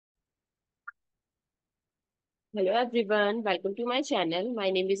Hello everyone, welcome to my channel.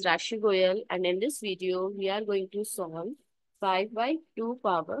 My name is Rashi Goel and in this video we are going to solve 5 by 2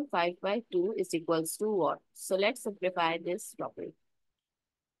 power 5 by 2 is equals to what? So let's simplify this problem.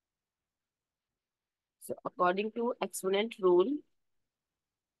 So according to exponent rule,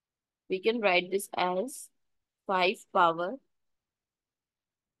 we can write this as 5 power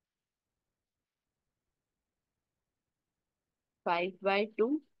 5 by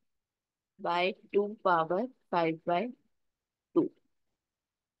 2 by 2 power 5 by 2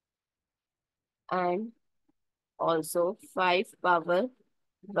 and also 5 power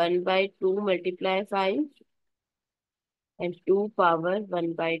 1 by 2 multiply 5 and 2 power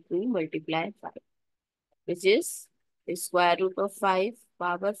 1 by 2 multiply 5, which is the square root of 5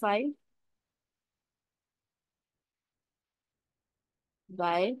 power 5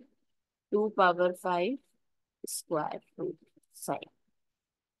 by 2 power 5 square root sine.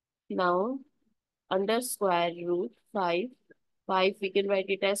 Now, under square root 5 we can write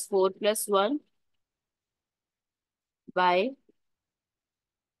it as 4 plus 1 by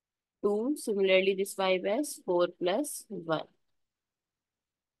 2. Similarly, this 5 as 4 plus 1.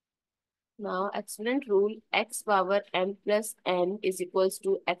 Now, exponent rule x power m plus n is equals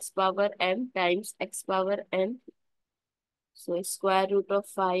to x power m times x power n. So, square root of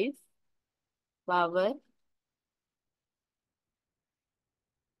 5 power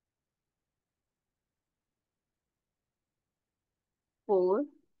 4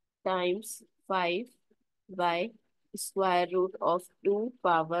 times 5 by square root of 2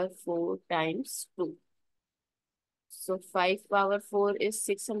 power 4 times 2. So 5 power 4 is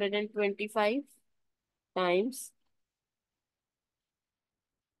 625 times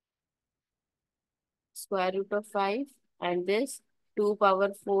square root of 5, and this 2 power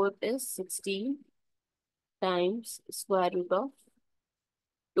 4 is 16 times square root of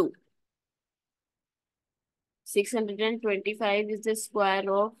 2. 625 is the square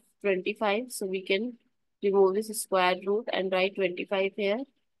of 25, so we can remove this square root and write 25 here,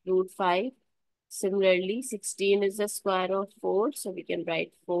 root 5. Similarly, 16 is the square of 4, so we can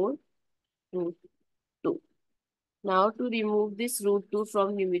write 4 root 2. Now, to remove this root 2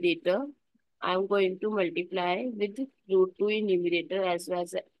 from numerator, I am going to multiply with root 2 in numerator as well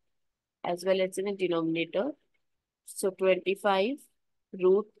as in the denominator. So, 25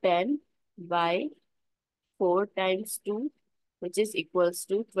 root 10 by 4 times 2, which is equals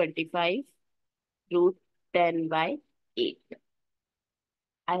to 25 root 10 by 8.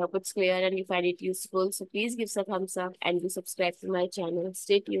 I hope it's clear and you find it useful. So please give us a thumbs up and do subscribe to my channel.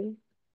 Stay tuned.